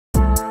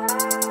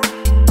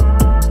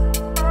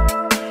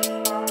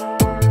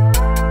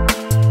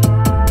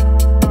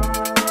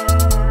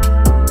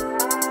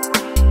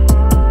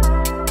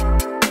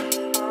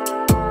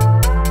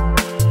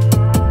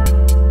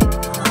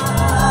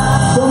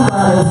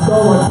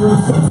through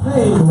some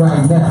pain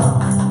right now.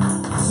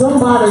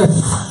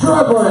 Somebody's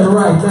struggling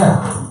right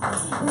now.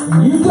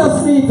 You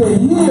just need to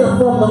hear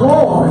from the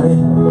Lord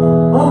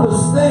and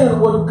understand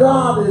what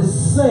God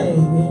is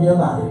saying in your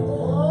life.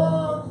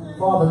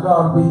 Father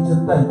God, we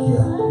just thank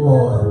you,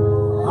 Lord,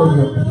 for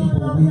your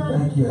people. We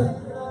thank you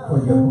for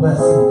your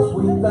blessings.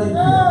 We thank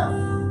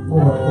you,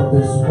 Lord, for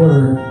this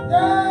word.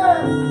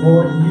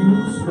 Lord,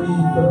 use me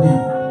for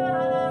thee.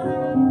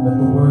 Let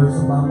the words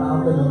of my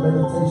mouth and the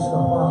meditation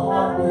of my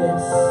heart be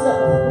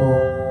acceptable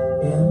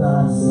in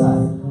thy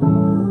sight.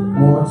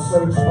 Lord,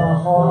 search my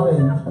heart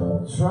and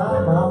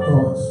try my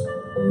thoughts.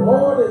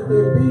 Lord, if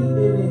there be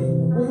any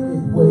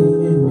wicked way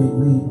in me,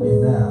 lead me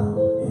now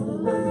in the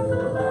way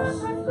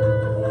everlasting.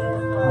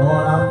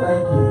 Lord, I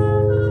thank you.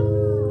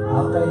 I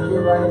thank you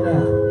right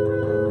now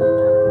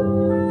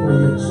for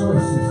your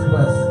choicest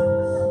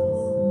blessings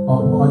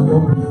upon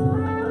your people.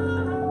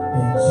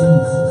 In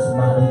Jesus'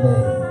 mighty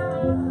name.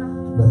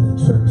 Let the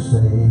church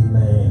say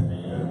amen.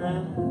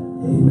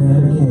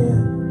 Amen again.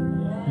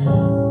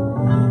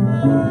 Amen.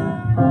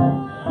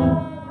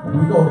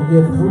 We're going to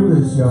get through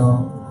this, y'all.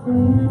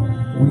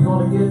 We're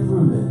going to get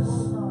through this.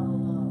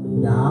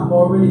 Now, I'm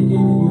already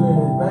giving you in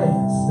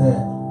advance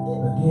that,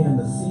 again,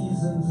 the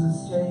seasons is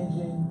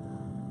changing.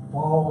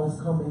 Fall is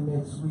coming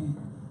next week.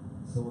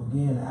 So,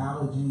 again,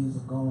 allergies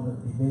are going to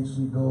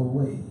eventually go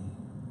away.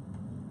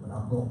 But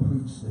I'm going to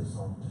preach this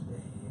on today.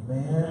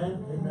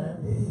 Amen. Amen.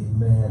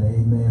 Amen.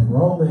 Amen.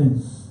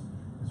 Romans,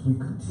 as we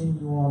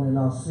continue on in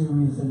our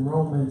series in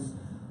Romans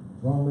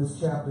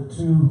chapter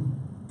 2.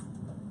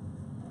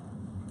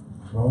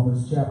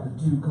 Romans chapter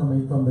 2,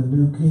 coming from the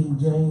New King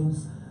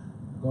James.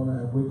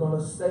 We're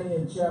gonna stay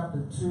in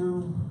chapter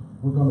 2.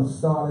 We're gonna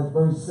start at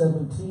verse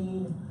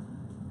 17,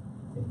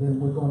 and then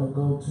we're gonna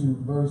go to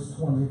verse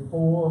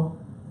 24,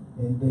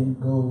 and then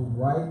go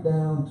right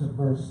down to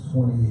verse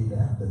 28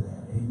 after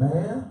that.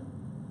 Amen.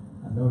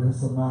 I know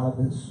there's a lot of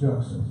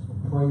instructions,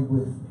 but pray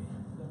with me.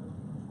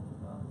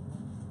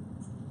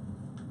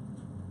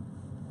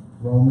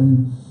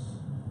 Romans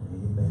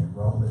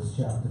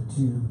chapter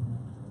 2.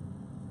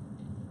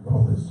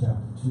 Romans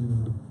chapter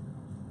 2.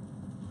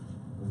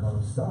 We're going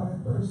to start at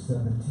verse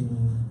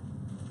 17.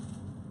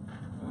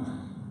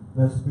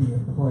 Let's be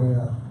in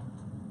prayer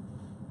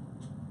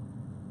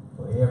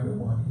for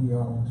everyone here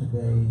on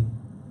today.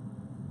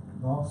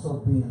 And also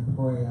be in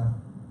prayer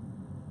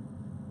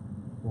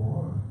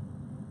for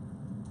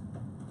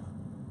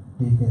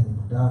Deacon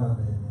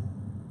Donovan and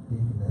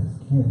Deaconess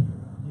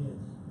Kendra. Yes.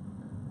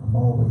 I'm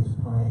always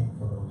praying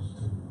for those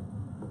two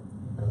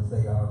because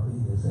they are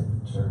leaders in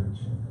the church.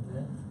 And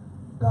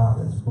God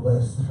has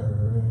blessed her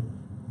and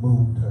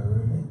moved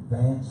her and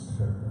advanced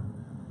her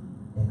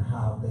in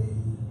how I'm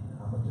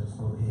going to just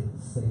go ahead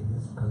and say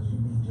this because you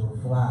need your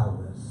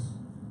flowers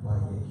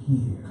while you're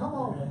here. Come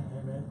on.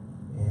 Amen.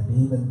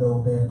 And even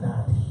though they're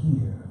not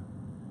here,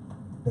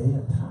 they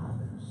are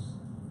tithers.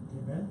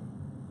 Amen.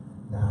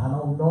 Now, I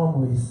don't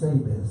normally say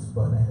this,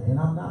 and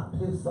I'm not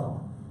pissed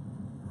off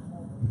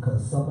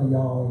because some of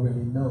y'all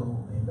already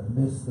know in the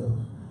midst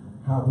of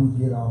how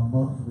we get our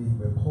monthly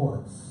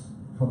reports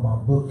from our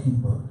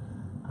bookkeeper,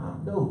 I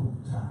know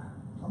who tithes.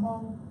 Come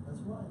on,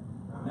 that's right.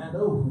 I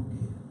know who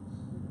gives.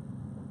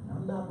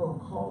 I'm not going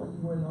to call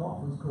you in the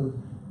office because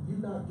you're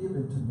not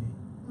giving to me.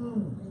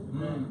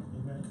 Amen.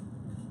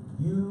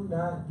 You're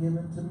not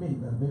giving to me.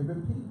 Let me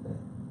repeat that.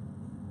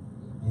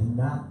 You're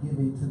not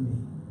giving to me.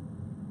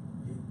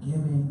 You're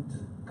giving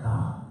to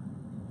God.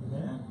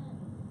 Amen.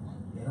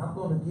 And I'm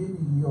going to give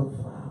you your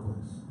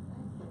flowers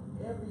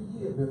every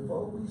year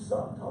before we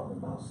start talking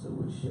about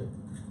stewardship.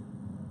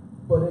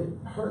 But it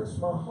hurts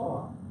my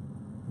heart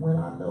when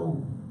I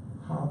know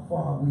how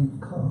far we've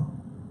come.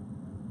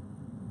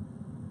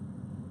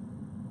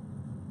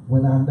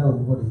 When I know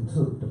what it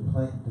took to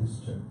plant this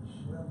church.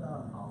 Well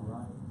done. All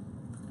right.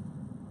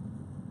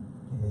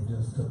 And it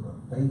just took a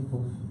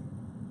faithful few.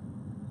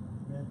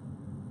 Amen.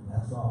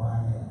 That's all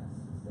I ask,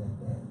 is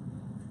that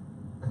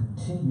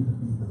continue to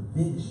be the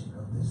vision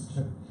of this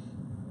church.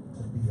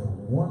 To be a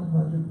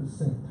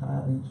 100%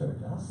 tithing church.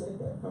 I said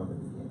that from the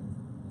beginning.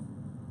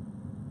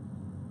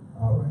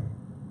 All right.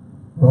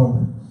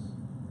 Romans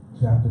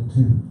chapter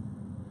 2,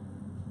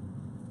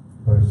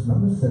 verse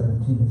number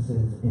 17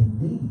 says,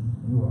 indeed,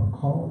 you are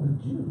called a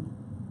Jew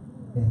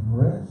and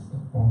rest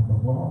on the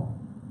law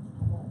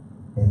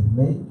and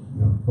make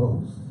your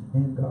boast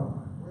in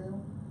God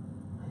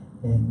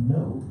and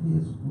know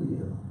his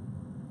will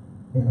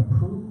and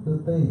approve the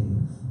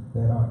things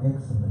that are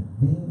excellent,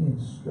 being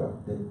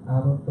instructed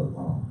out of the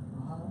law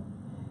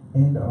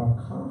and are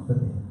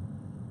confident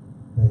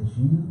that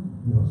you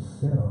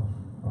yourself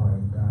are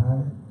a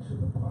guide to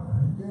the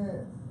blind,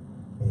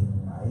 a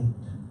light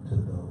to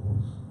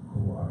those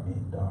who are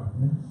in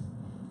darkness,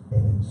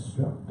 an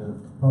instructor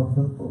of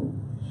the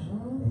foolish,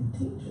 a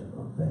teacher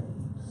of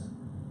babes,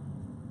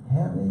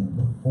 having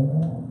the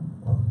form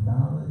of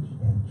knowledge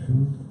and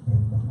truth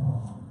in the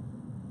law.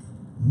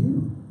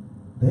 You,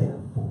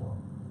 therefore,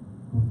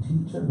 who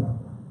teach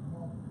another,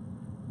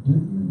 do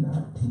you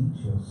not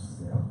teach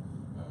yourself?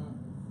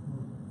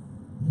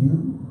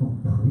 You who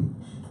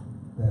preach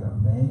that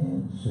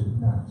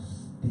should not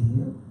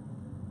steal,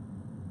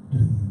 do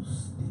you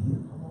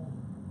steal?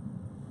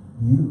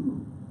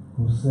 You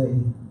who say,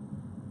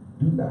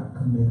 do not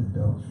commit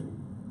adultery,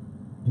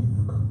 do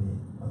you commit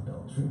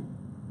adultery?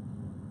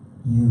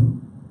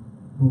 You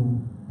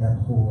who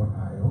abhor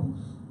idols,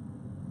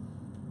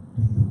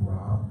 do you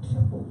rob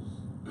temples?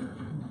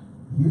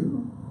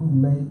 You who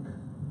make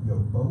your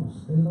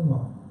boast in the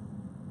law,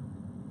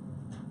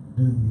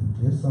 do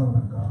you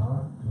dishonor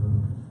God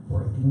through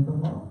breaking the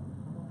law?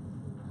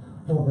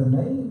 For the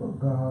name of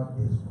God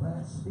is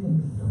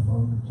blasphemed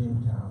among the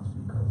Gentiles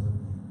because of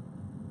you,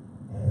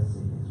 as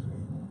it is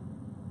written.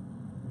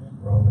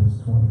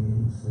 Romans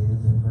 28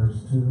 says in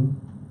verse 2,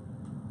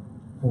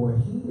 for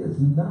he is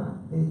not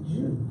a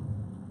Jew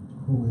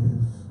who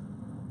is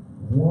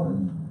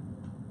one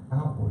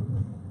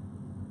outwardly,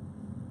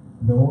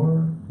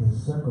 nor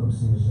is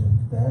circumcision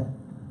that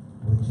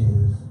which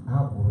is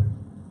outward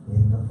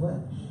in the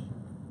flesh.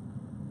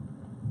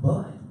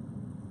 But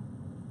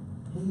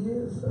he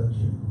is a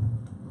Jew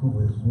who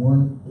is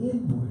one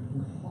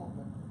inwardly,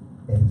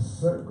 and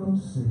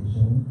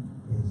circumcision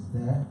is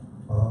that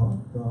of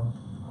the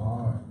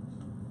heart,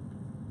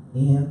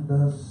 in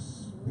the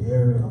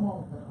spirit,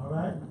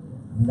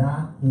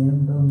 not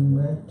in the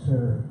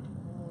letter,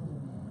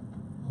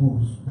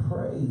 whose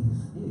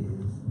praise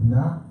is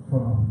not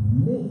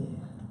from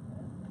men,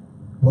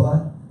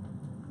 but,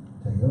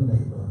 tell your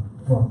neighbor,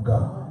 from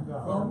God.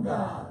 From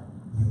God.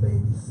 You may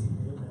be seated.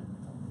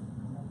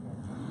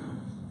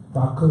 If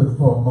I could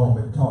for a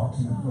moment talk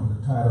to you from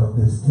the title of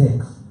this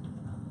text,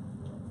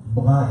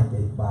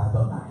 Blinded by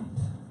the Light.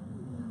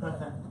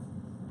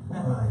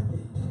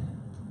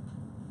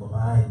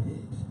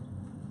 Blinded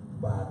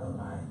by the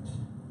light.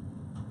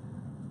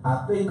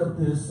 I think of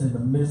this in the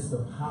midst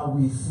of how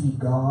we see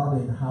God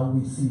and how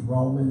we see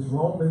Romans.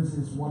 Romans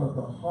is one of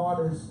the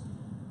hardest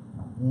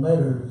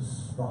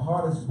letters, the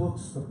hardest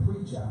books to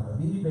preach out of,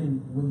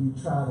 even when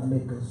you try to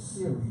make a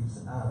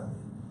series out of it.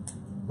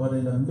 But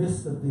in the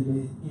midst of it,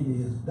 it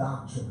is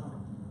doctrinal.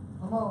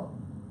 Come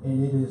on.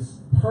 And it is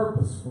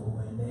purposeful.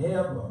 And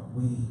ever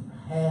we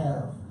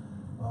have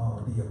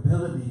the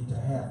ability to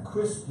have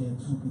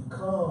Christians who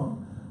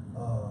become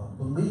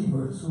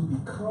believers, who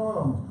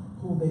become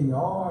who they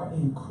are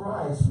in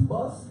Christ,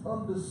 must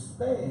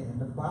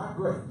understand by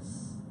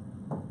grace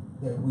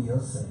that we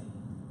are saved.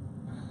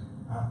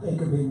 I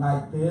think of it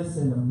like this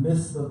in the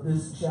midst of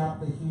this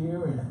chapter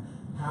here and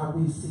how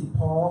we see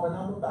Paul, and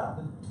I'm about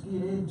to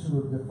get into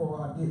it before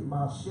I get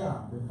my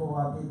shot, before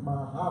I get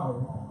my holler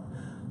on.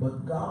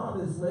 But God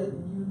is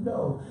letting you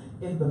know,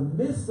 in the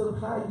midst of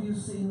how you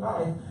see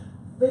life,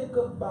 think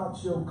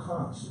about your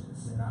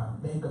conscience. And I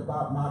think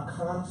about my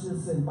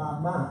conscience and my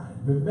mind.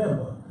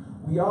 Remember,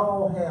 we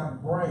all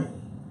have brains.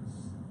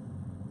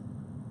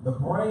 The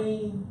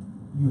brain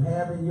you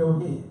have in your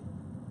head.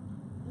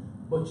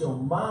 But your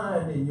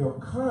mind and your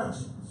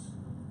conscience,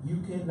 you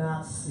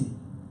cannot see.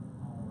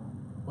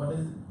 But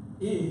it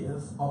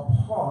is a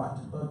part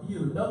of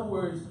you. In other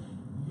words,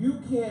 you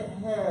can't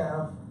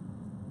have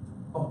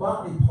a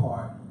body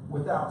part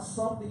without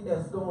something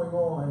that's going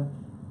on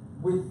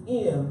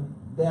within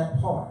that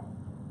part.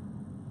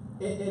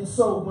 And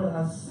so when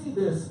I see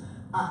this,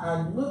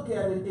 I look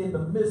at it in the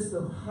midst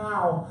of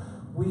how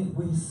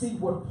we see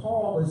what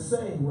Paul is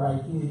saying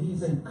right here.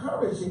 He's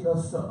encouraging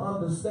us to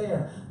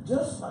understand,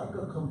 just like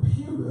a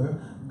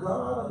computer,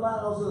 God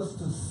allows us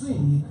to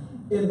see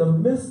in the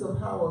midst of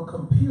how a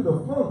computer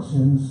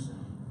functions,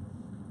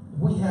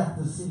 we have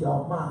to see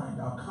our mind,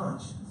 our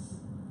conscience.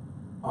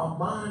 Our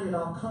mind and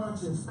our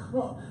conscience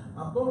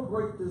I'm going to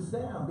break this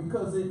down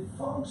because it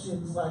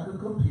functions like a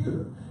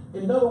computer.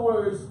 In other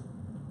words,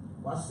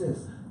 watch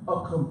this.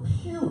 A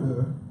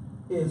computer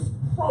is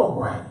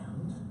programmed.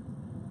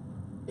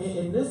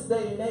 In this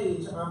day and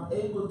age, I'm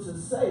able to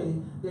say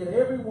that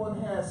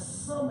everyone has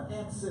some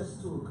access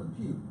to a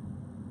computer.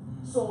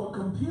 So a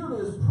computer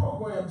is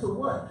programmed to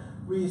what?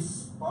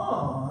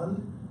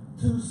 Respond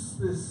to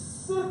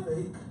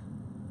specific,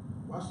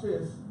 watch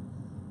this,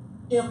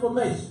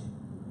 information.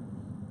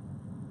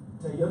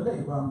 Tell your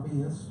neighbor I'm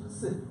being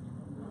specific.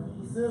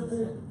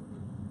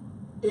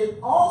 It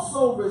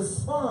also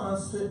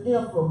responds to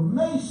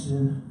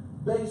information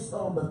based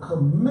on the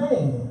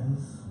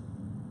commands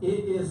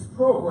it is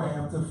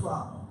programmed to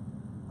follow.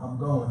 I'm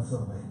going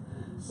somewhere.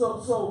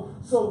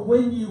 So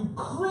when you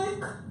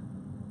click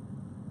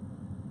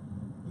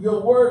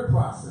your word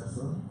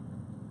processor,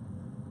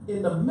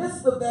 in the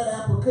midst of that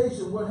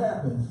application, what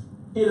happens?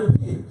 It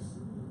appears.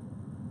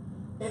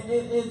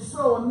 And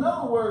so, in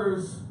other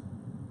words,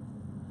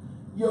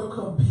 your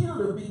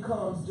computer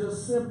becomes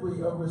just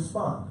simply a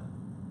responder.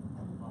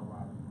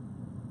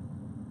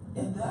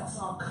 And that's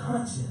our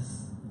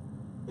conscience.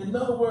 In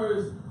other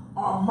words,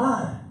 our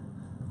mind.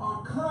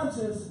 Our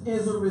conscience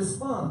is a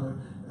responder.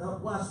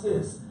 Watch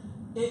this.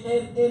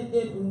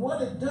 And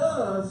what it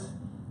does,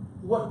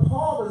 what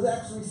Paul is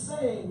actually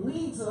saying,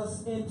 leads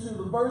us into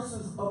the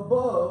verses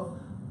above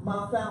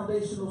my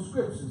foundational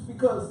scriptures.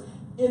 Because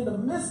in the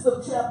midst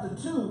of chapter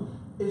 2,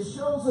 it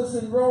shows us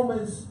in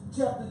Romans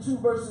chapter 2,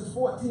 verses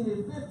 14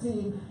 and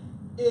 15,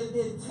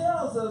 it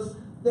tells us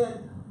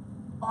that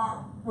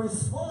our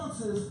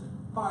responses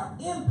are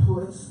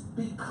inputs,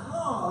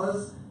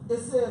 because it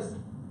says,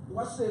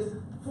 watch this,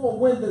 for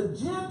when the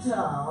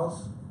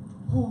Gentiles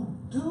who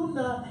do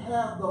not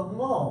have the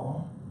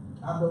law,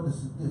 I know this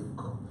is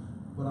difficult,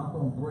 but I'm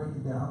going to break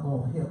it down. I'm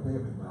going to help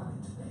everybody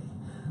today.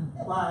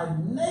 By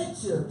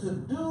nature to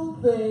do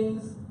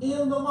things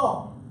in the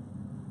law.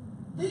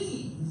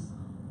 These,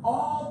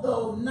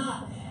 although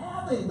not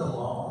having the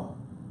law,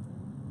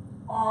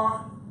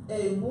 are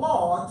a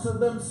law to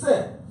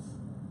themselves.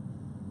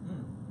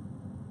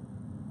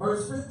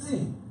 Verse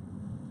 15.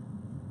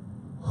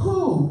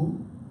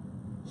 Who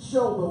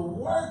show the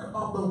work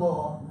of the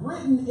law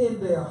written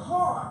in their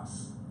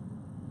hearts,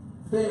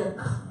 their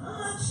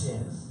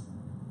conscience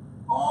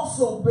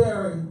also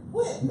bearing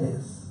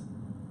witness,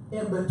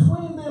 and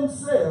between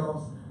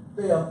themselves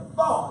their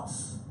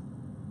thoughts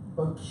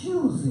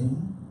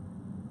accusing,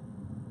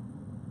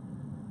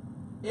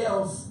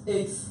 else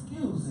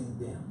excusing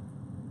them.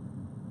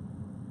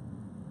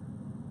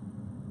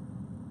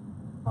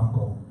 I'm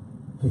going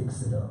to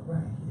fix it up right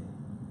here.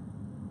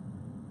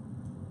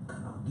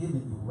 I'm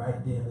giving you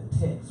right there in the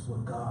text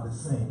what God is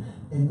saying.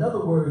 In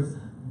other words,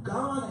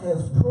 God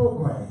has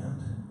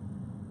programmed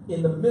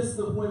in the midst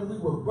of when we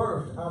were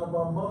birthed out of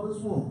our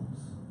mother's wombs,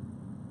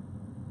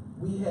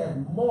 we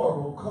had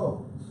moral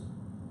codes.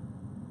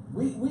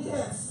 We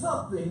had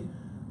something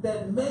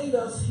that made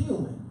us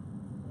human.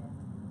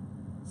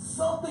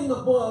 Something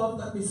above,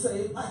 let me say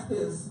it like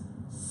this,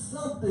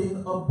 something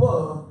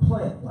above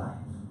plant life.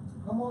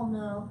 Come on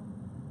now.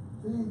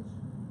 Teach.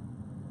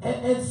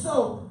 And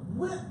so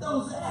with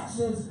those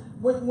actions,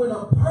 when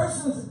a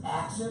person's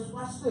actions,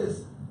 watch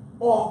this,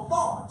 or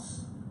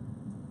thoughts,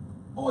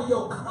 or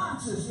your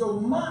conscience, your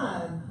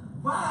mind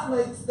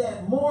violates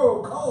that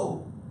moral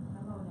code.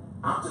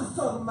 I'm just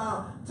talking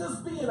about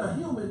just being a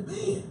human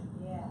being.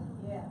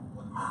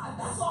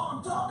 That's all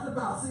I'm talking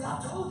about. See, I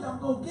told you I'm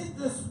going to get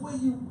this where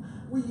you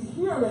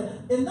hear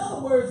it. In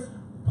other words,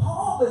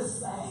 Paul is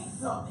saying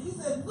something. He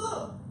said,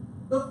 look,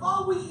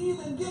 before we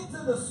even get to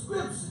the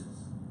scriptures,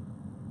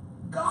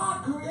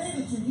 God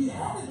created you. You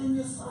had it in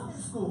your Sunday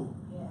school.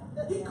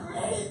 Yeah. He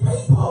created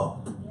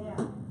people.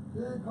 Yeah.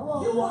 Come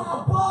on. You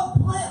are above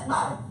plant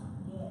life.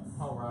 Yes.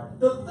 All right.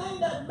 The thing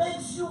that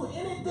makes you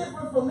any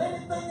different from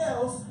anything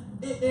else,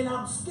 and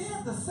I'm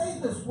scared to say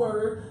this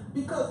word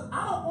because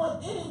I don't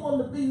want anyone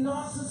to be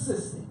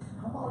narcissistic.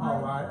 Come on. All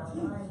right.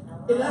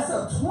 And that's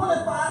a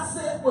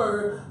 25-cent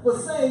word for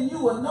saying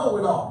you a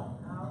know-it-all.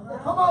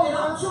 Right. Come on. And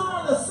I'm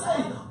trying to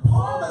say,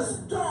 Paul is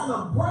trying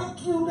to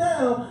break you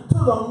down to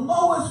the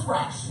lowest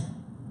fraction.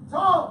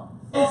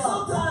 And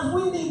sometimes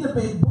we need to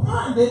be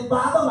blinded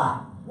by the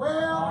light.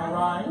 Well, all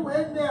right. You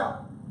in there.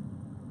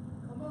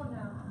 Come on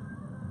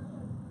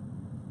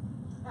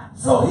now.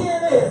 So here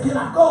it is. Can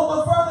I go a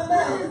little further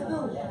now?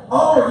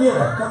 Oh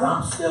yeah, because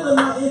I'm still in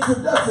my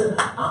introduction.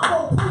 I'm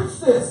going to preach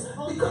this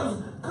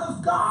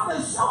because God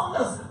has shown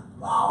us.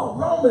 Oh,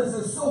 Romans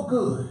is so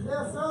good.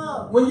 Yes,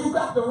 sir. When you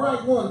got the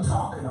right one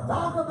talking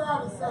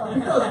about it, sir.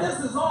 Because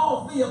this is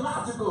all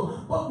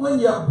theological. But when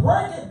you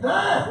break it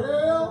down,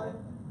 well,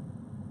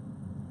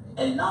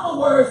 in other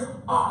words,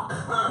 our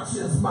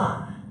conscious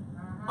mind,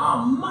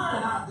 our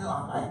mind,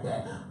 I like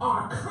that,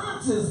 our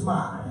conscious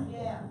mind,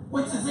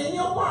 which is in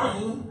your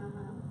brain,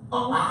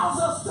 allows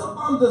us to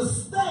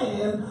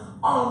understand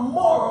our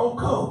moral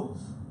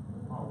codes.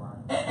 All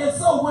right. And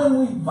so when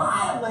we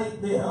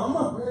violate them,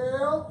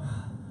 well,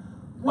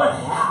 what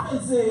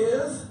happens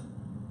is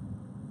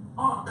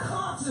our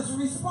conscience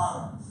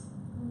responds.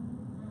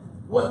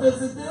 What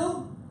does it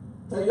do?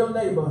 Tell your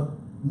neighbor,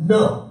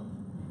 no.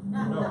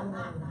 No.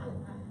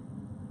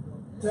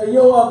 Tell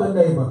your other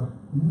neighbor,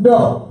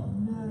 no.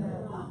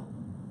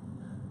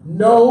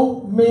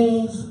 No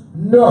means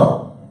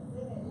no.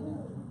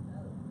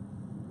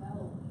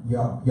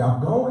 Y'all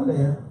going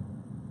there.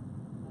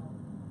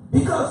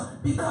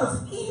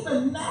 Because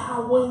even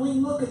now when we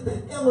look at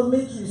the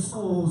elementary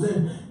schools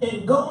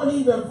and going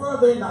even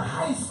further into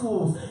high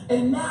schools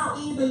and now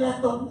even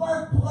at the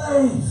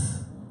workplace,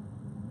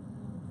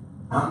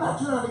 I'm not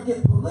trying to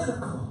get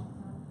political,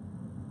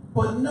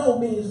 but no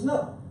means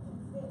no.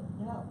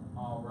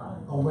 All right.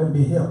 Oh, let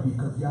me help you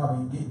because y'all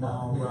ain't getting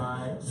nothing there.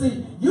 Right.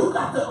 See, you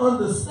got to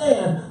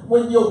understand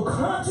when your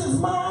conscious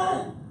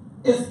mind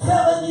is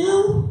telling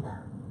you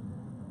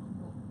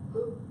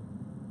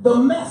the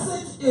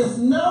message is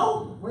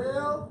no.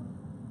 Well,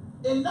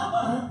 in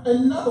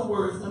other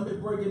words, let me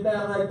break it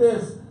down like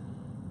this.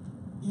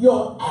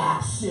 Your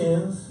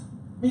actions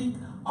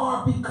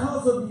are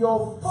because of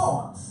your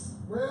thoughts.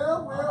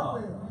 Well.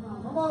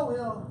 Come on,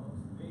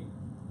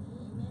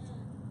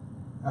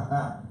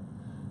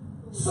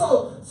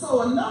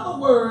 So in other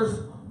words,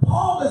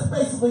 Paul is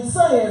basically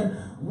saying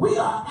we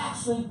are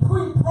actually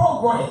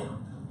pre-programmed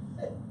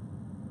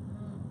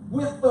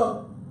with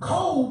the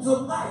codes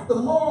of life, the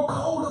moral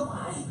code of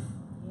life.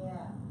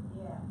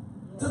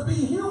 To be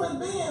human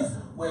beings,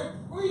 we're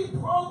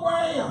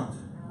pre-programmed.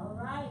 All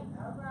right.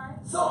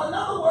 So in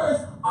other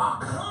words,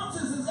 our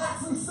conscience is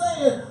actually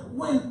saying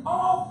when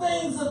all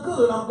things are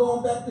good, I'm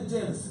going back to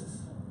Genesis.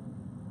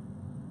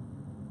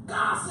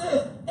 God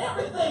said,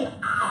 everything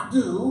I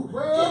do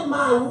in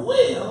my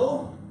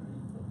will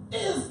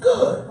is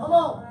good. Come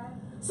on.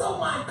 So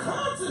my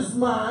conscious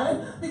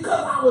mind,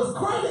 because I was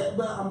created,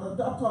 but I'm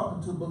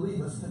talking to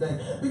believers today,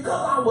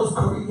 because I was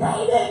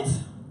created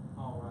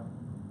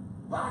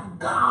by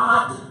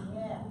God.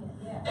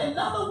 In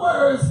other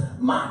words,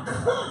 my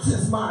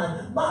conscious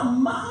mind, my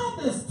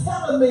mind is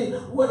telling me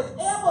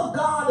whatever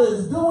God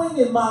is doing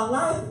in my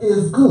life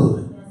is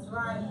good. That's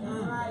right,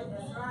 that's right,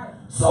 that's right.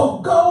 So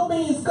go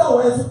means go.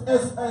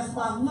 As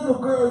my little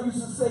girl used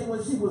to say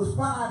when she was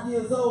 5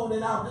 years old,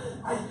 and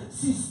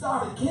she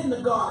started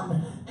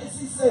kindergarten, and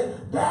she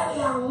said,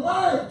 Daddy, I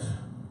learned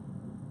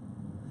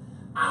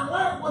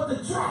what the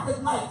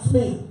traffic lights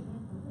mean.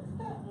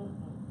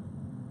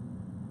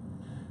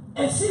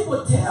 And she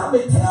would tell me,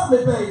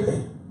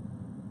 baby.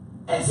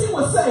 And she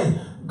would say,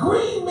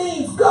 green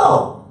means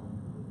go.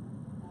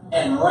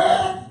 And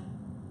red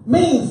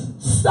means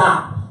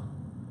stop.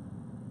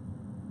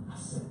 I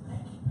said,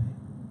 thank you,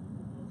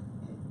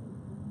 baby.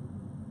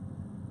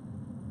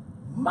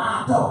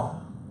 My daughter,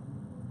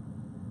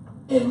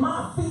 in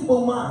my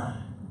feeble mind,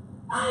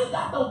 I ain't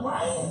got no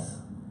brains.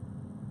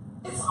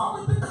 It's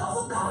only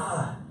because of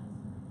God.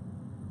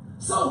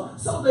 So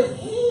to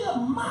hear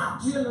my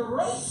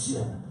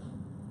generation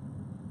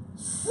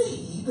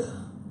seed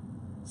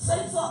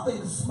say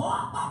something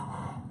smart like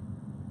that,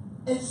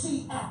 and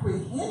she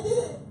apprehended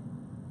it,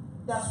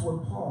 that's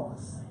what Paul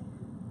is saying.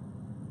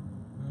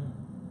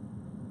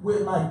 We're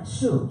like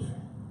children.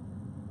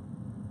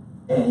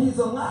 And he's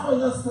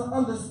allowing us to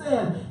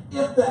understand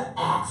if the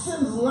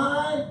actions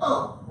line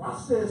up,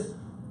 watch this,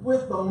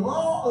 with the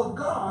law of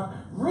God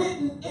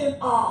written in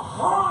our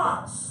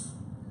hearts.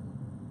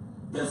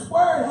 This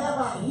word have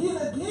I hid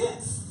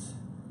against.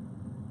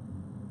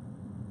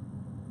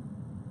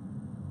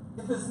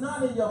 If it's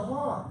not in your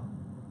heart,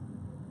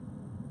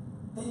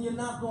 then you're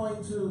not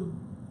going to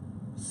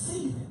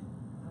see it.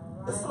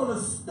 Right. It's going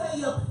to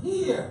stay up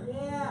here.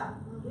 Yeah.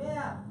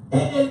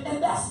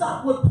 And that's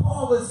not what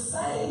Paul is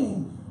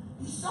saying.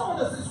 He's showing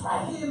us this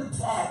right here in the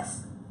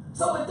text.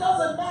 So it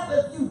doesn't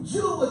matter if you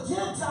Jew or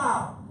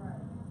Gentile.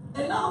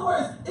 Right. In other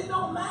words, it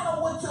don't matter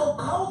what your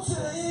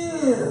culture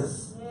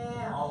is.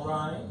 Yeah. All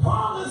right.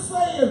 Paul is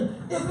saying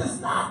if it's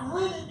not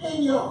written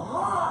in your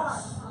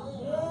heart.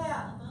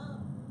 Yeah.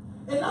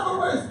 In other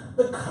words,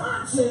 the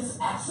conscience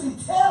actually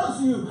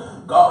tells you,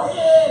 go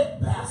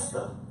ahead,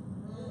 Pastor.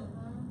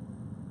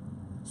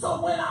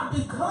 So when I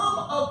become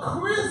a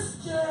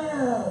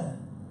Christian,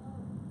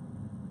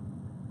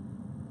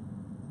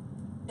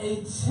 a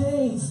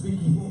change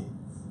begins.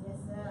 Yes,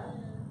 sir.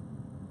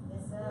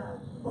 Yes, sir.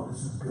 Oh,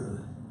 this is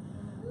good.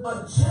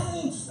 A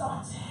change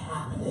starts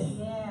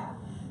happening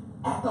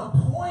at the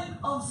point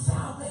of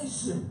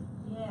salvation.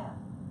 Yeah.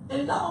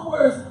 In other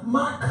words,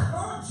 my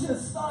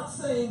conscience starts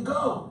saying,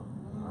 go.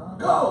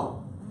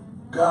 Go.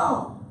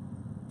 Go.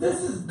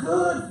 This is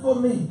good for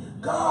me.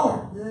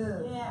 Go.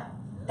 Yeah.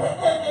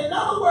 And in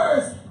other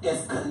words,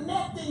 it's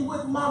connecting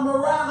with my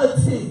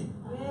morality.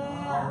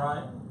 Yeah. All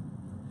right.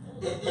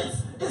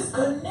 It's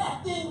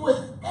connecting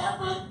with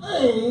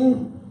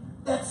everything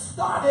that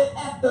started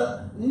at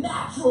the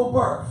natural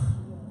birth.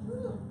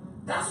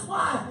 That's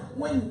why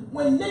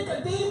when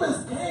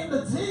Nicodemus came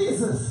to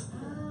Jesus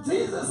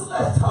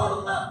told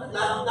him, let him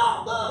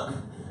know, look,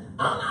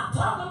 I'm not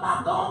talking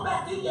about going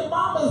back in your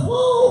mama's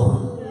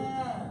womb.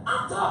 Yeah.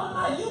 I'm talking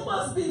about you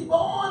must be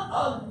born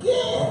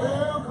again.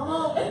 Well, come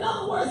on. In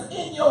other words,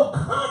 in your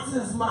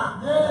conscious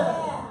mind,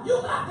 Yeah.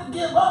 you got to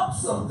give up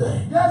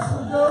something. Yes,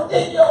 we do.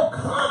 In your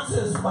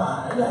conscious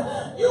mind,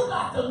 you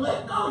got to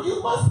let go.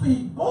 You must be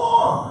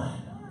born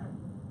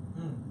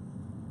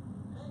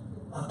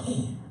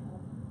again.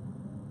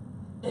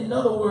 In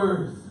other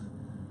words,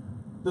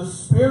 the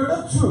Spirit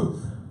of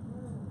truth.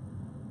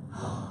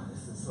 Oh,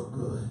 this is so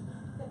good.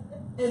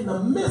 In the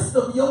midst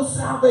of your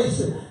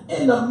salvation,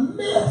 in the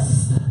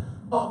midst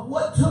of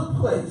what took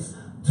place,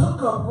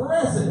 took up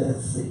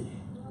residency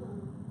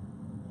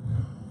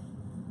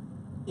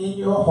in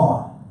your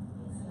heart.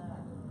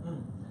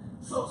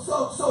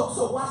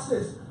 So watch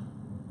this.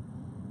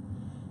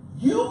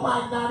 You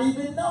might not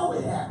even know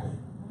it happened.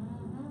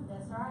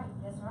 That's right.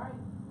 That's right.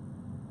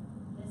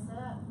 Yes,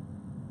 sir.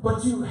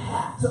 But you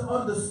have to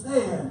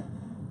understand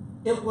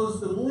it was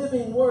the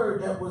living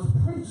word that was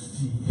preached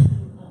to you.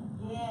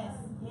 Yes.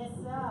 Yes,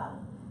 sir.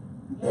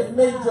 It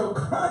made your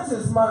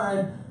conscious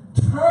mind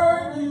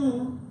turn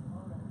you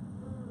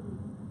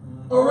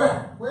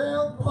around.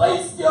 Well,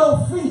 Place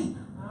your feet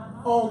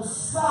on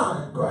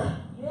solid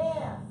ground.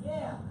 Yeah.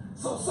 Yeah.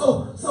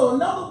 So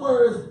in other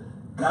words,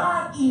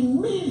 God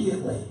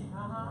immediately,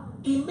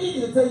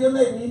 tell your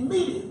neighbor,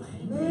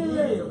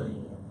 immediately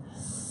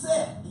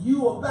set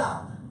you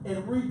about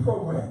and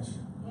reprogrammed you.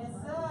 Yes,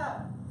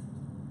 sir.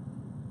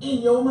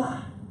 In your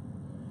mind.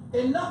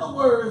 In other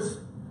words,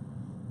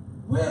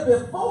 where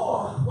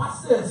before,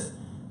 watch this,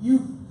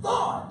 you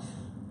thought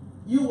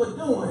you were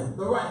doing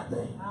the right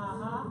thing.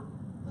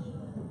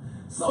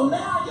 So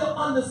now you're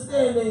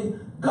understanding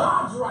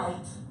God's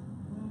right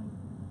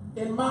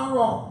and my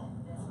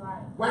wrong. That's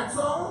right. Wax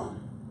on,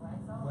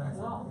 Wax on.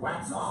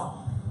 Wax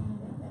off.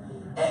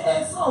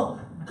 And so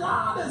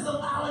God is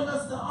allowing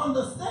us to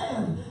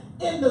understand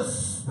in the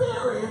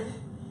spirit,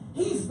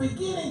 he's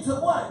beginning to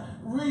what?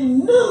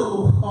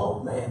 Renew.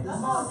 Oh man,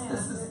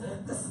 this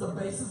is the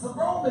basis of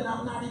Romans.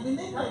 I'm not even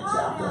in that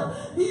chapter.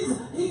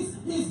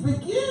 He's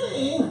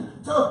beginning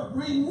to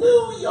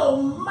renew your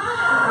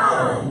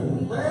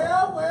mind.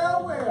 Well.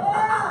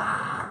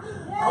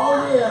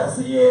 Oh yes.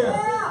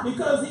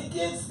 Because he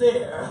gets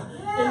there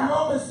in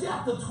Romans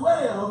chapter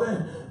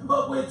 12,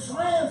 but we're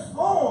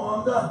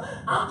transformed.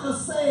 I'm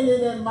just saying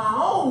it in my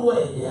own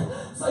way.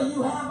 So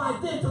you have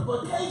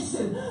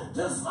identification,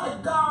 just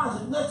like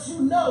God lets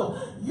you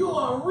know you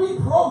are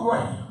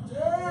reprogrammed.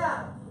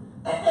 Yeah.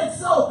 And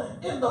so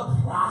in the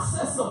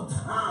process of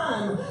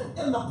time,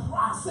 in the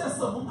process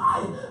of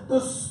life, the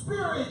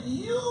Spirit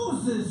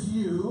uses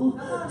you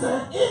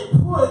to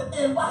input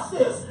and watch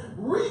this,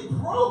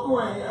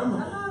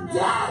 reprogram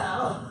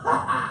data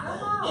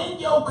in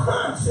your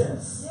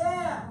conscience.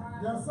 Yeah.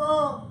 Yes,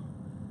 sir.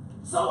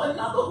 So in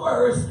other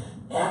words,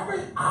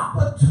 every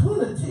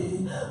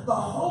opportunity the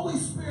Holy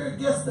Spirit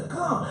gets to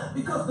come,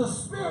 because the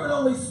Spirit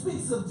only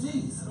speaks of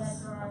Jesus.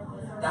 That's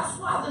right. That's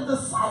why the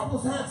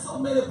disciples had so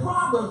many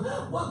problems.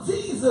 Well,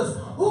 Jesus,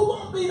 who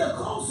won't be the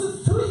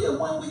closest to you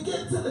when we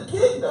get to the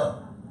kingdom?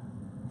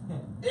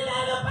 It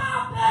ain't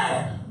about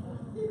that.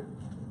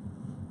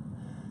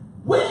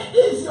 Where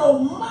is your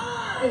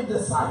mind,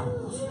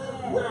 disciples?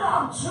 Where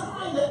I'm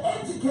trying to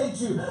educate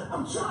you.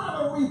 I'm trying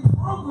to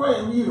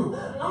reprogram you.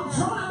 I'm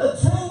trying to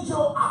change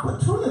your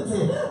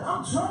opportunity.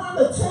 I'm trying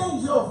to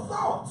change your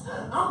thoughts.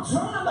 I'm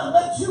trying to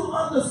let you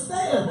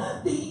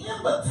understand the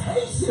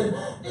invitation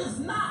is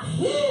not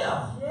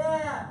here.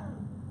 Yeah.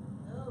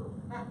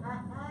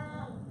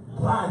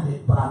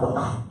 Blinded by the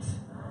light.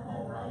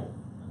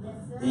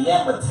 The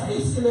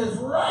invitation is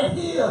right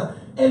here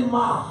in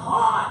my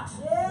heart.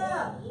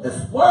 Yeah.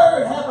 This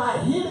word have I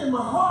hid in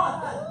my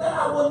heart that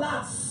I will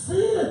not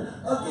sin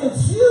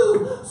against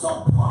you.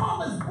 So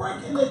Paul is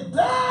breaking it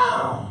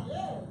down.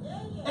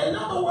 In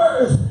other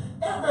words,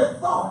 every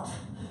thought,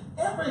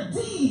 every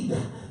deed,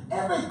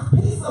 every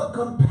piece of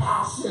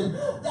compassion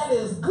that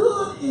is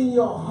good in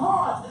your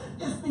heart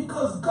is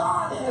because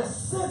God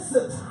has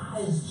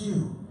sensitized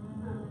you.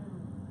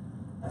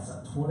 That's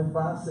a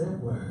 25-cent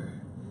word.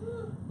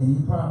 And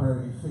you probably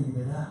already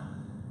figured it out.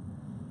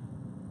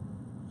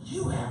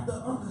 You have to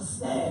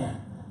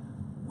understand,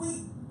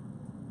 we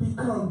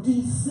become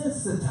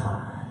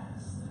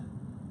desensitized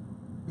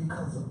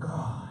because of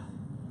God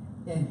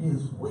and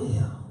his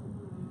will.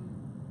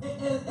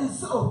 And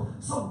so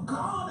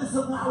God is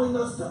allowing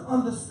us to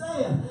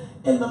understand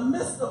in the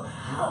midst of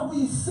how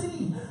we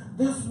see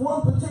this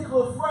one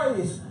particular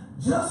phrase,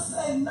 just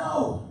say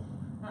no.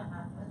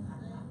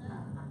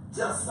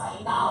 Just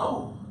say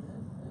no.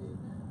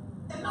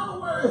 In other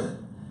words,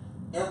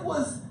 it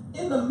was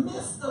in the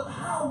midst of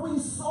how we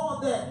saw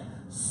that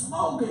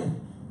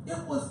slogan, it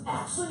was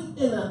actually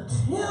an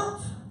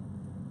attempt.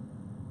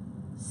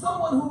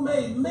 Someone who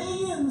made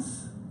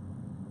millions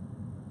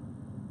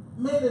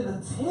made an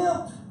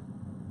attempt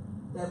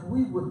that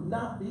we would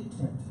not be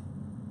tempted.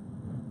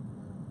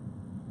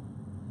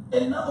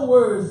 In other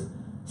words,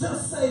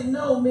 just say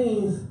no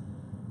means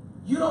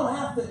you don't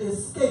have to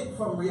escape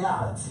from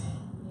reality.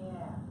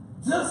 Yeah.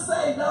 Just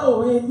say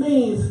no, it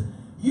means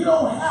you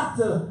don't have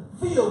to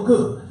feel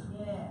good.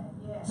 Yeah.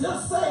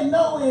 Just say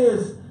no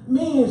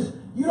means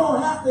you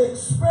don't have to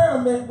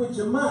experiment with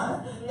your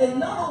mind. Yeah.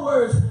 In other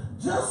words,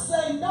 just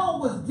say no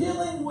was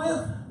dealing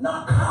with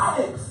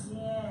narcotics.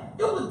 Yeah.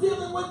 It was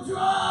dealing with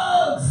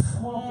drugs.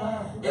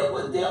 Yeah. It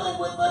was dealing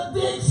with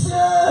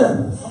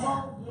addictions.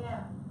 Yeah.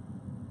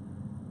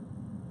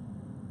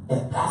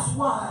 And that's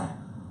why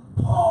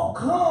Paul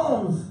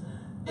comes,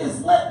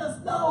 is letting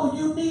us know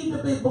you need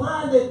to be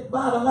blinded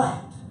by the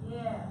light.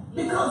 Yeah.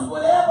 Because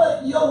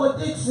whatever your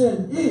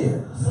addiction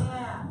is,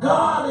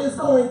 God is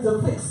going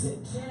to fix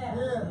it.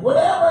 Yeah.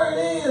 Whatever it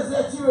is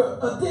that you're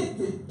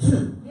addicted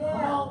to.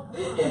 Yeah.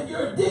 If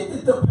you're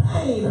addicted to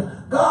pain,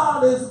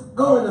 God is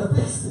going to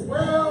fix it.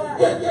 Yeah.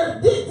 If you're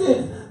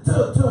addicted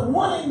to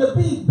wanting to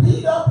be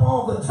beat up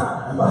all the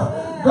time,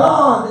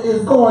 God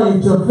is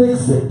going to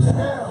fix it.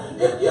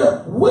 If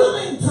you're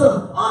willing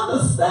to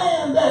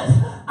understand that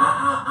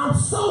I'm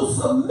so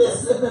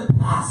submissive and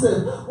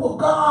passive, well,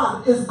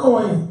 God is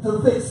going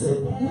to fix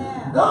it.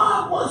 Yeah.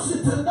 God wants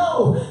you to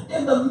know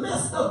in the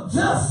midst of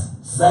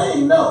just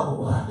saying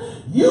no,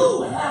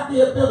 you have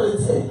the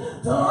ability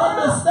to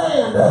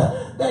understand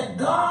that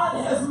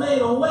God has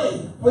made a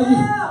way for you.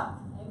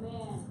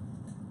 Amen.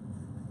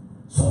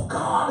 So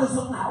God is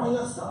allowing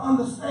us to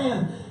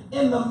understand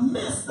in the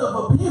midst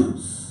of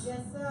abuse, Yes,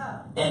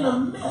 sir. in the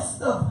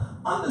midst of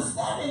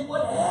understanding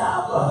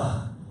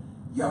whatever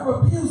your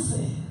abuse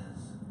is,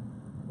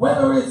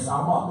 whether it's,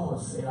 I'm going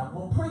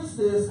to preach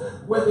this,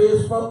 whether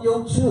it's from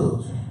your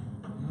children,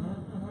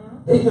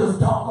 they just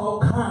talk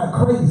all kind of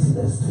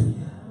craziness to you.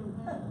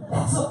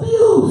 That's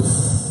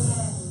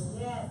abuse.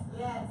 Yes.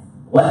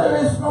 Whether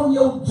it's from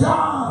your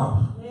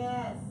job,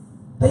 Yes.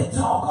 they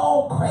talk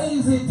all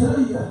crazy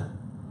to you.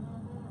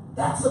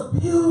 That's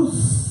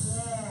abuse.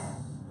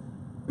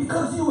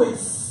 Because you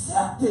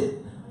accept it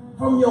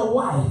from your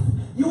wife.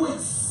 You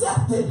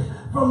accept it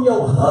from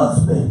your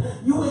husband.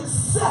 You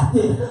accept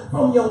it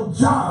from your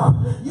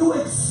job. You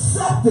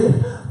accept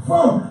it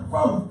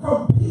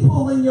from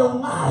people in your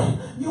life.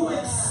 You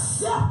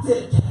accept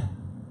it.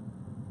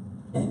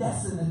 And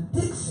that's an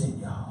addiction,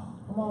 y'all.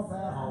 Come on,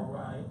 Pastor. All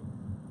right.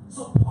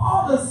 So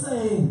Paul is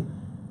saying,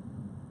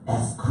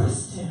 as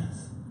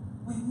Christians,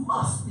 we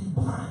must be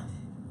blinded.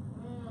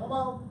 Come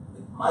on.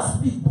 We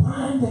must be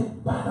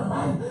blinded by the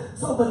light.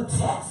 So the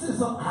text is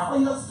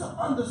allowing us to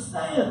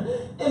understand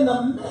in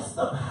the midst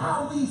of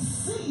how we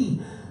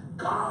see,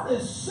 God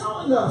is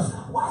showing us,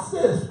 watch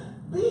this,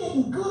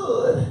 being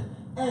good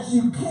as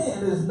you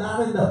can is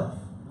not enough.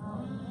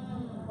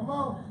 Come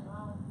on.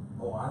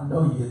 Oh, I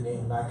know you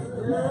didn't like it.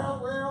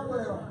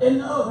 Well.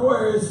 In other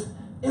words,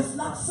 it's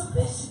not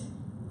sufficient.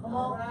 Come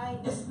on. Right.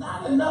 It's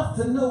not enough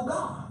to know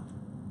God.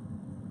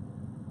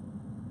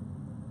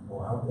 Oh,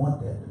 I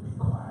want that to be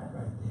quiet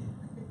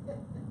right there.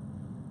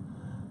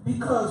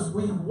 Because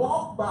we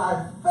walk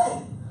by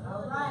faith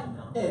All right.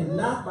 and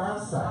not by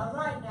sight. All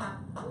right now.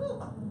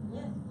 Woo.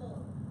 Yes,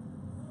 Lord.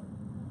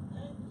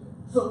 Thank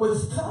you. So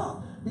it's tough.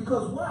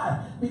 Because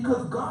why?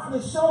 Because God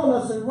has shown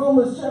us in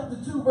Romans chapter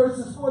 2,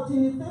 verses 14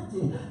 and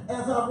 15.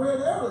 As I read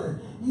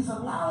earlier, he's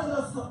allowing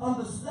us to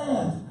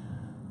understand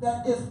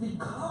that it's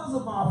because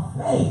of our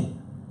faith.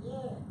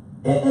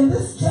 Yeah. And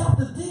this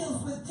chapter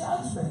deals with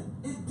judgment.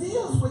 It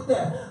deals with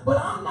that.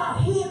 But I'm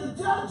not here to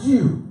judge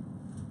you.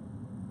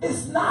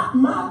 It's not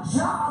my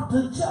job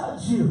to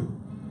judge you.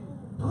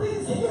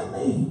 Please hear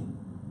me.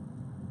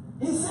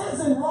 He says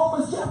in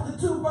Romans chapter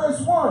 2,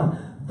 verse 1,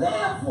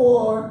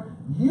 therefore,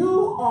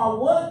 you are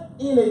what?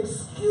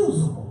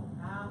 Inexcusable.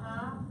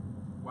 Uh-huh.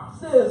 Watch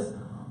this.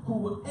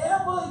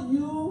 Whoever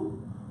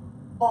you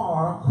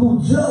are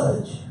who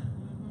judge,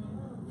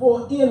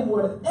 for in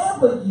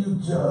whatever you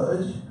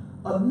judge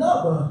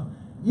another,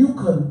 you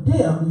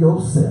condemn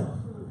yourself.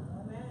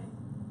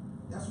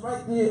 That's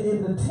right there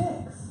in the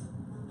text.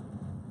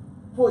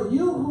 For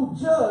you who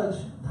judge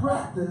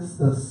practice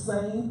the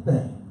same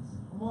things.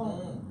 Come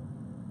on.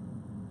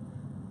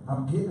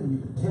 I'm giving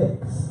you the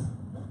text.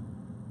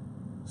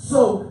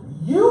 So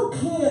you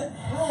can't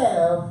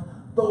have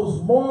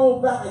those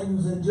moral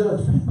values and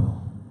judge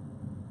people.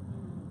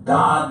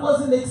 God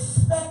wasn't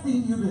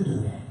expecting you to do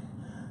that.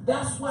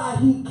 That's why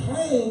he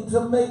came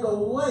to make a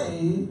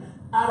way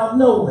out of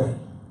no way.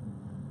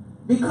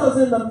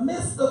 Because in the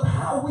midst of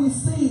how we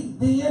see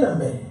the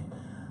enemy,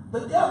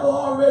 the devil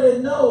already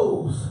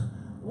knows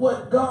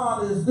what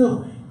God is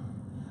doing.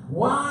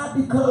 Why?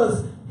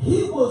 Because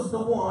he was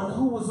the one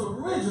who was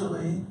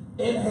originally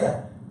in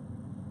heaven.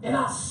 And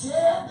I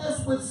shared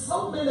this with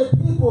so many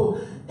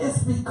people. It's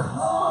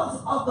because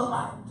of the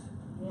light,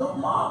 the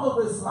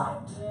marvelous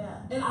light. Yeah.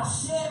 And I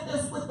shared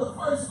this with the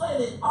First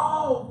Lady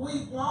all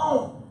week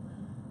long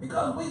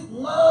because we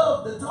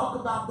love to talk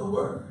about the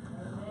Word.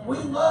 We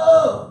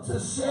love to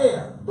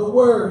share the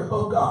Word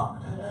of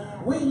God.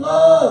 Yeah. We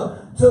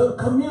love to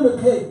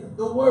communicate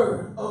the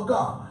Word of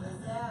God.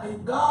 Yeah.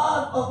 And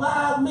God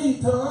allowed me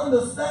to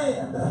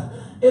understand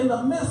in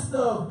the midst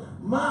of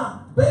my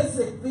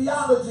basic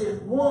theology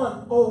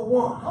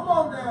 101. Come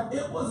on now.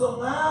 It was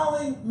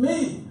allowing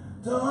me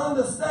to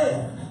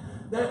understand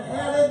that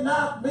had it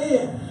not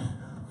been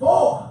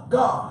for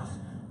God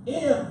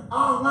in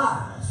our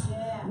lives,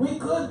 we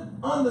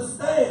couldn't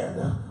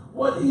understand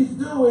what he's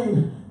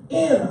doing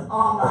in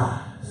our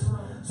lives.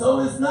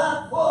 So it's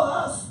not for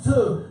us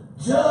to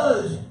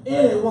judge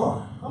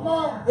anyone. Come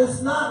on.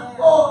 It's not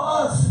for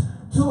us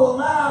to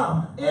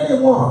allow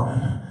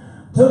anyone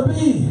to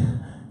be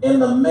in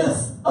the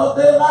midst of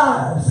their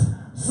lives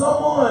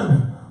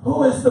someone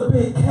who is to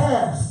be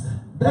cast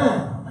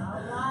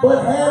down.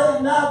 But had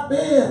it not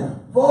been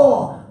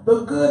for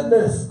the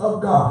goodness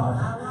of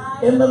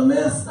God, in the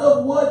midst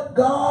of what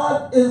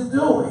God is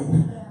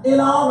doing in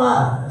our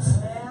lives,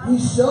 he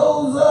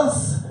shows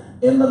us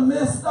in the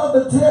midst of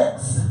the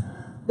text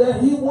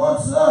that he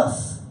wants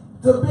us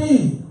to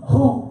be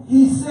who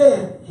he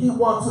said he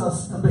wants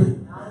us to be.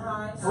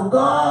 So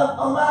God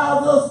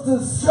allows us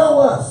to show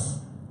us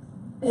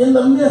in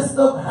the midst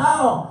of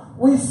how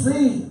we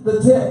see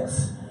the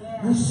text.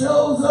 He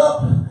shows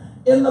up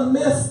in the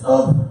midst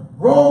of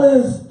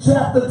Romans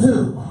chapter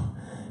 2.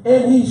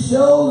 And he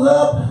shows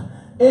up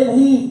and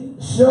he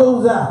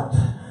shows out.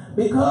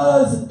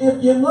 Because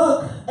if you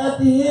look at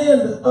the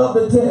end of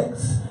the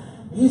text,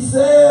 he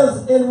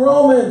says in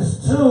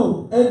Romans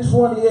 2 and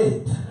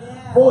 28,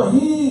 for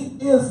he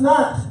is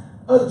not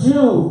a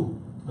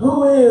Jew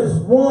who is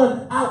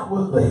one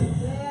outwardly,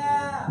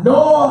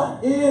 nor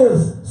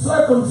is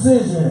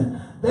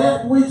circumcision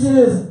that which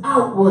is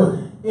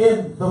outward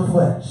in the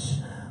flesh.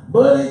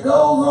 But it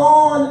goes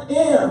on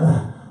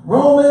in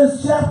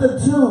Romans chapter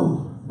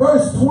 2,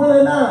 verse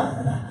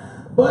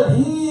 29. But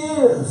he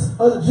is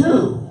a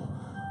Jew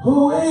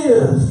who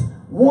is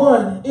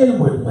one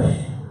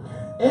inwardly.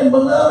 And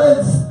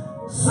beloveds,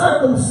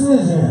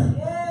 circumcision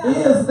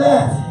is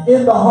that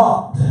in the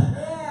heart.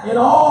 And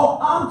all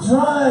I'm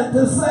trying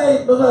to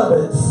say,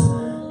 beloveds,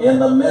 in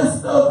the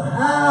midst of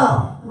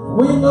how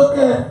we look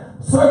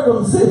at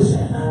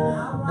circumcision,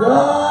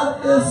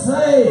 God is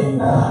saying,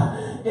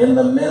 in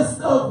the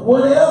midst of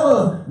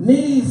whatever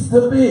needs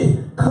to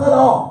be cut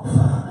off,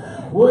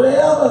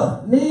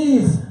 whatever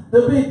needs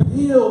to be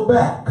peeled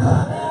back,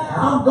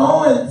 I'm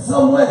going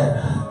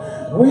somewhere.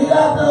 We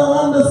got to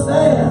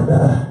understand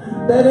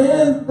that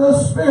in the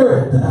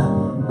spirit,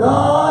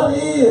 God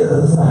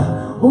is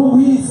who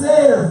he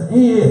says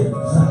he is.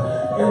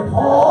 And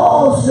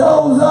Paul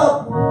shows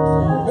up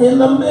in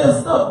the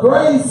midst of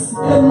grace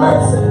and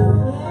mercy.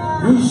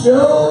 He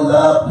shows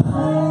up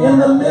in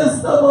the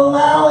midst of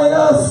allowing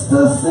us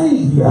to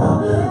see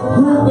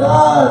who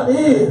God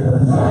is.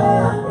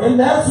 And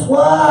that's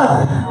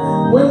why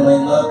when we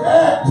look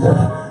at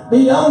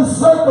the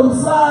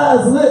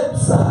uncircumcised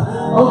lips,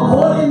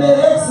 according to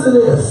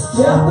Exodus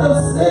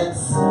chapter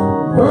 6,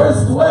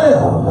 verse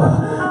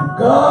 12,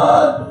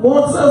 God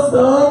wants us to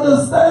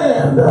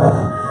understand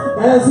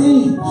as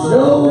he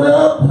showed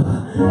up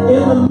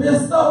in the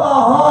midst of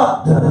our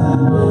heart,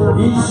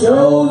 he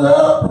shows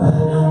up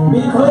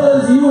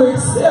because you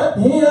accept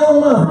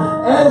him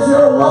as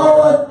your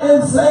Lord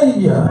and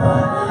Savior.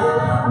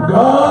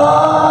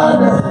 God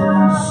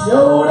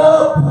showed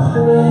up.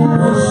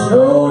 He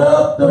showed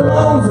up to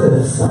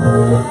Moses.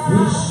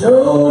 He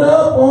showed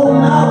up on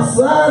Mount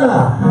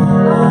Sinai,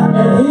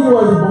 and he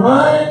was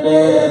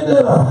blinded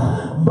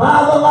by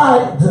the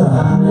light.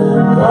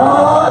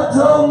 God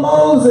told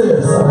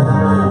Moses,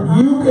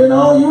 you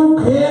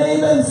can't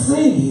even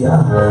see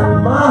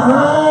my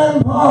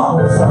hind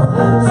parts,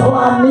 so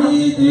I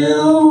need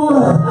you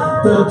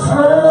to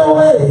turn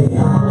away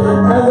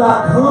as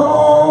I come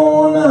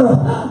on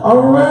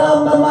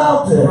around the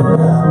mountain.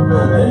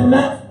 And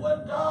that's what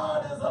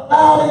God is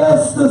allowing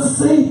us to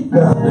see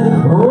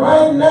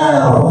right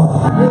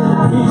now.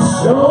 He's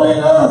showing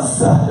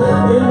us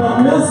in the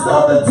midst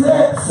of the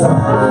text.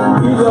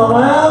 He's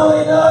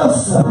allowing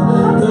us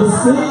to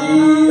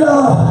see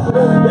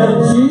that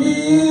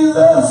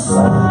Jesus,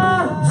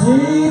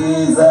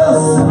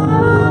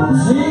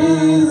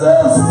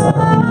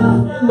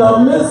 in the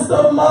midst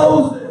of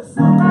Moses,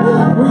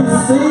 we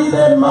see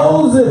that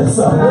Moses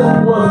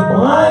was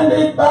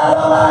blinded by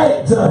the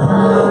light,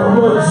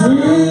 but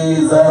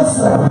Jesus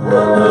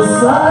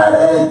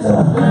decided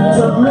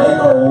to make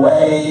a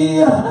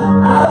way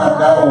out of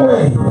no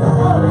way.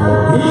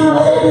 He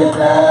laid it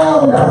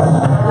down,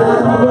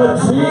 but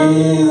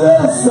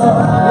Jesus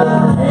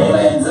came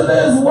into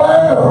this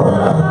world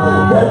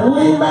that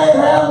we may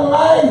have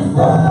life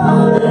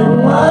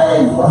and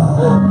life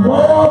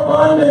more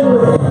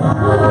abundantly.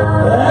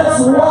 That's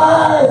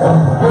why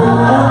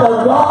at the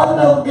Garden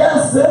of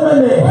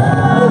Gethsemane,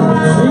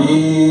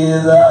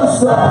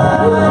 Jesus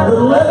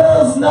let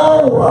us know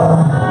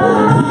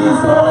he's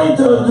going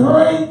to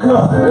drink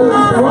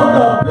from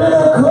the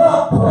bitter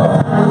cup of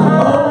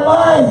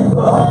life.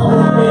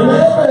 And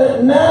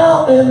every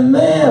now and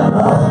then,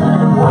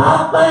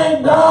 I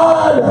thank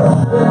God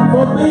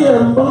for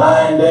being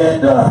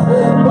blinded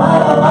by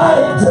the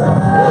light.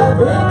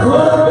 It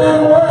could have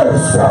been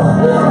worse. I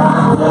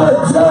could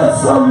have judged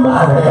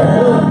somebody. It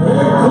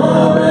could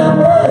have been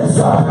worse. I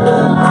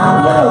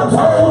could have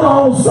told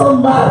on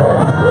somebody.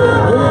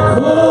 It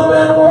could have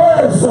been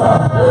worse. I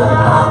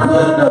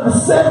couldn't have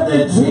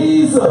accepted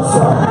Jesus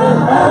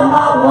as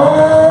my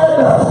Lord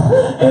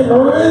and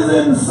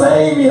risen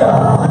Savior.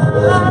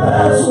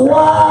 That's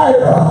why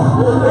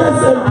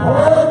it's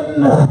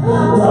important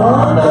to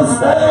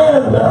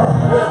understand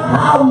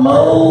how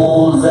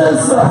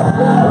Moses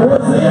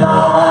was in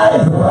our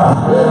life,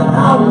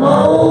 how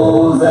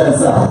Moses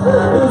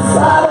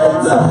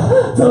decided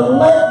to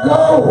let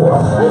go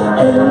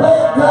and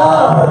let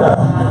God.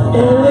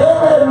 And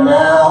every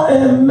now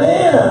and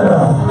then,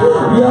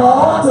 you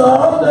ought to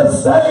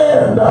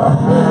understand,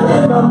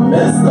 in the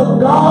midst of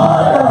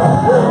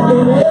God,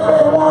 in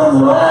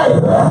everyone's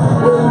life,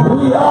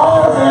 we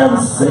all have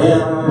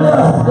sinned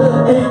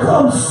and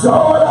come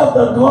short of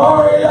the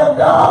glory of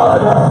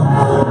God.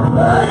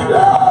 Thank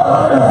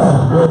God,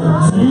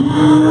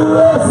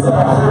 Jesus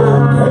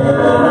came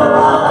into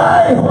my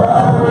life.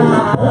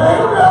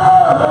 Thank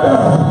God,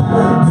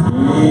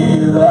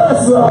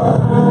 Jesus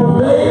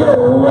made a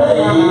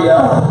way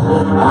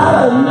out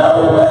of no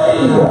way.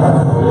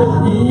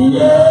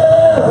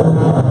 Yes,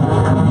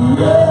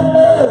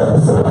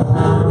 yes,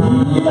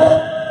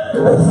 yes.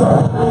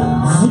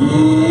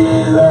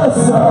 Jesus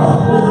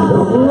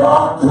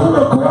walked to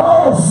the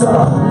cross.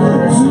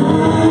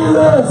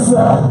 Jesus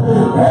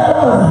had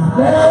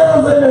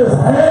nails in his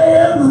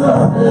hands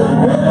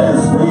and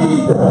his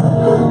feet.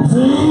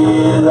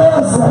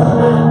 Jesus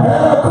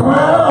had a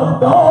crown of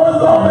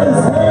thorns on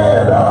his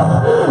head,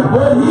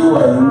 but he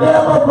was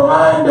never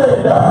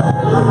blinded.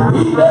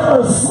 He never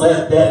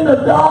slipped into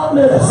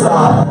darkness. He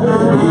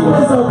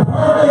was a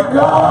perfect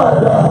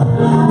God.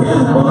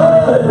 His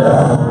blood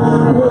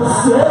was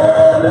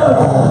shed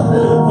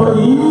for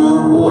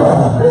you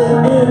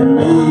and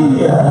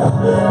me.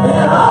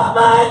 And I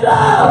thank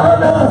God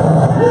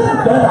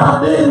that I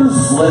didn't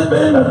slip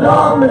into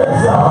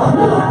darkness.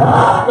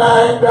 I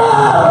thank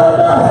God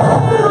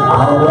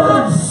I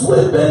wasn't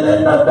slipping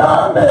into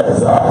darkness.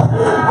 I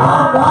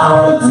I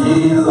follow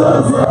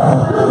Jesus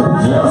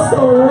just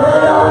the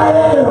way I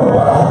am.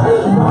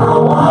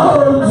 I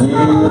follow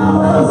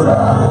Jesus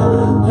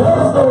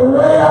just the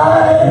way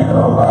I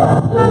am.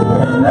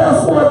 And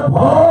that's what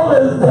Paul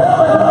is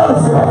telling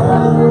us.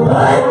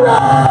 Thank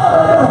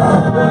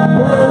God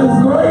for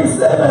his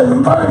grace and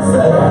his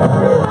mercy.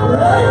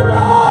 Thank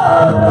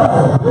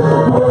God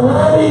for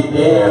what he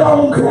did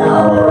on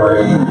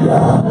Calvary.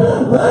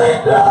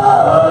 Thank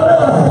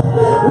God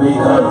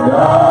because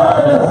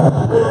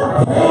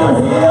God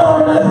came here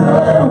on this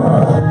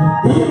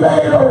earth. He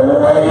made a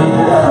way.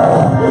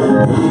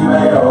 He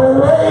made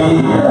a way.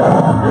 He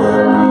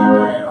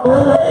made a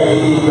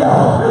way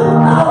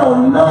out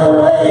of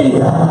no way.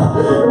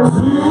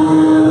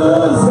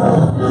 Jesus,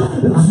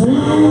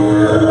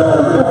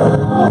 Jesus,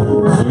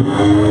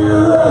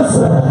 Jesus,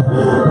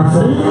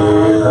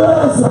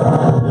 Jesus,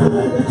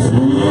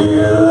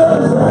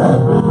 Jesus,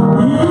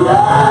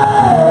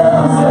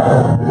 yes,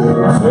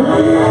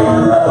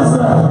 Jesus,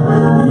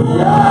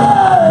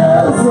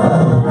 yes,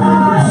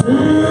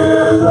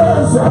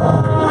 Jesus.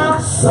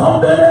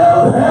 Something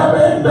else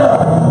happened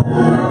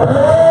early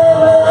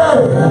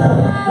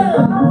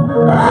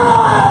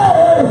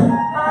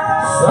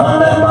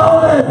Sunday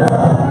morning.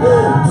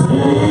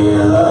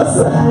 Jesus,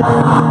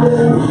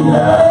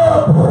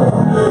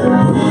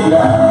 he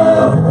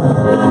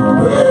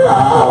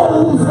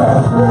rose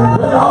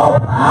with all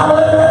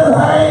power in his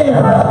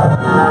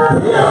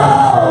hand. He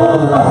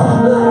rose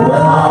with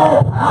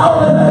all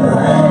power in his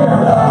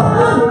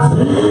hand.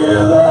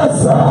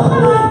 Jesus,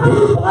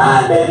 he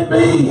blinded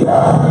me.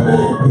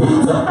 He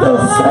took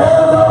the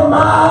scales of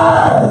my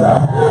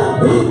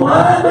eyes. He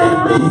blinded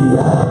me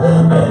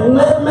and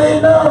let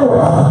me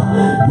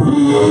know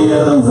he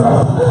is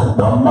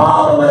the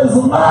marvelous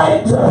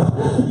light.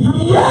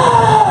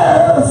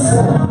 Yes!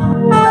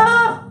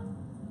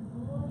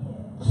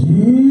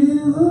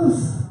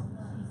 Jesus.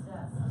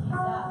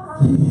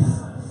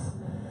 Jesus.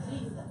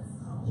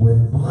 We're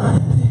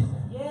blinded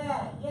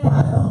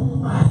by the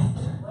light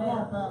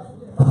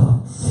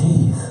of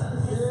Jesus.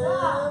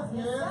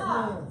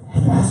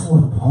 And that's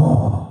what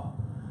Paul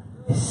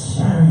is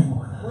sharing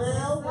with us.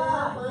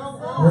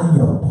 When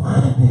you're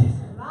blinded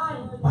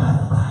by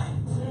the light,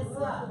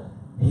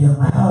 he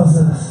allows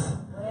us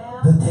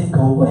to take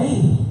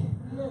away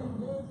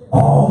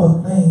all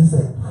the things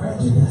that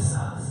prejudice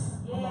us.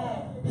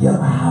 He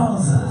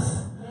allows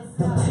us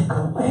to take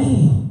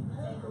away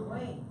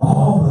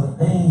all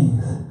the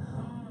things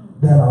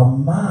that our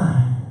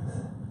minds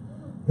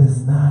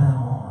is not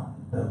on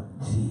the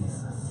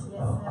Jesus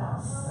of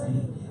our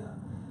Savior.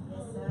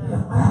 He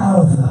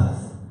allows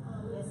us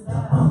to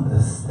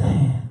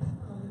understand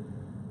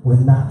we're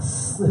not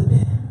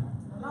slipping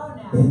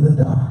in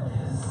the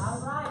darkness.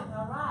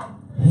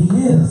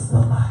 He is the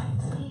light,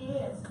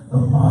 the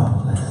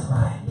marvelous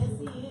light.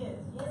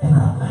 And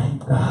I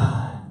thank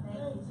God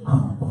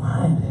I'm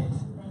blinded.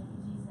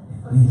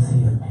 Please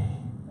hear me.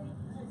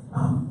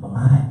 I'm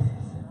blinded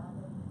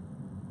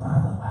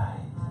by the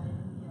light.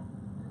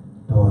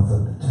 Doors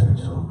of the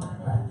church open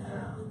right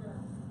now.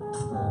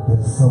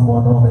 There's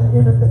someone on the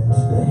internet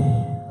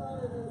today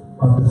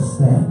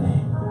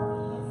understanding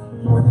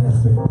what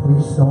has been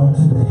preached on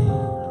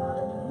today.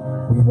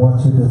 We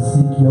want you to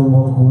seek your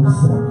local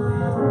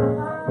assembly.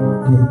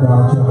 Give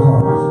God your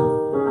heart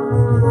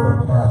and give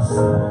the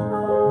pastor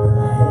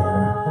your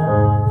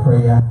hand.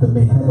 Pray after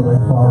me. Heavenly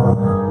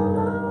Father,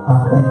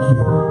 I thank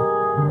you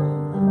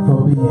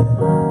for being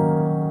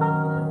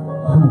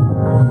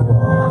who you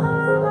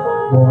are.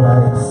 Lord,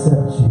 I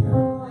accept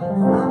you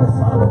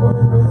as my Lord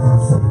and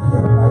risen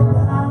Savior right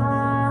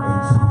now. In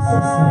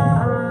Jesus'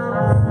 name,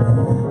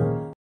 amen.